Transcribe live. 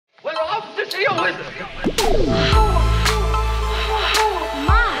to deal with it.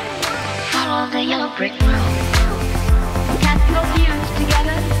 Follow the yellow brick road. Cast your views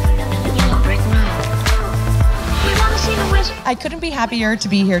together. Yellow brick road. We want to see the wizard. I couldn't be happier to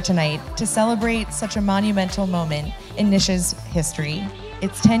be here tonight to celebrate such a monumental moment in NiSHA's history.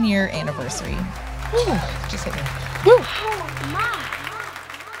 Its 10-year anniversary. Woo, just hit me. Woo.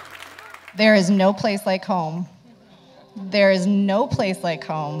 There is no place like home. There is no place like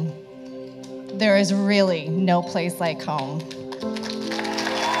home. There is really no place like home.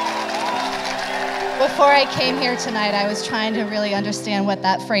 Before I came here tonight, I was trying to really understand what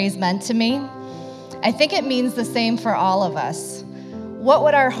that phrase meant to me. I think it means the same for all of us. What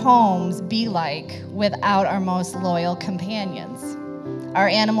would our homes be like without our most loyal companions? Our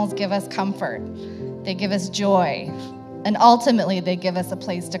animals give us comfort, they give us joy, and ultimately they give us a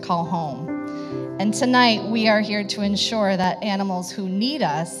place to call home. And tonight we are here to ensure that animals who need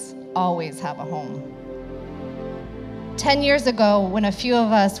us always have a home. 10 years ago, when a few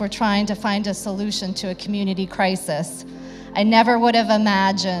of us were trying to find a solution to a community crisis, I never would have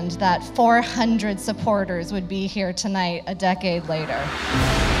imagined that 400 supporters would be here tonight a decade later.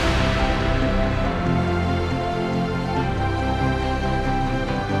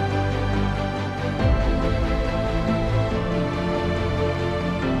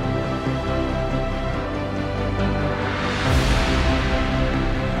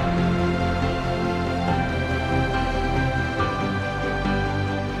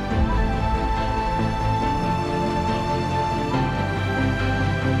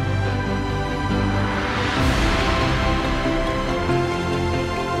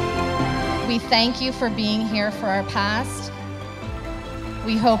 We thank you for being here for our past.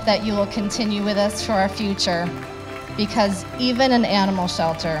 We hope that you will continue with us for our future, because even in animal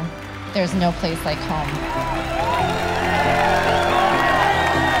shelter, there's no place like home.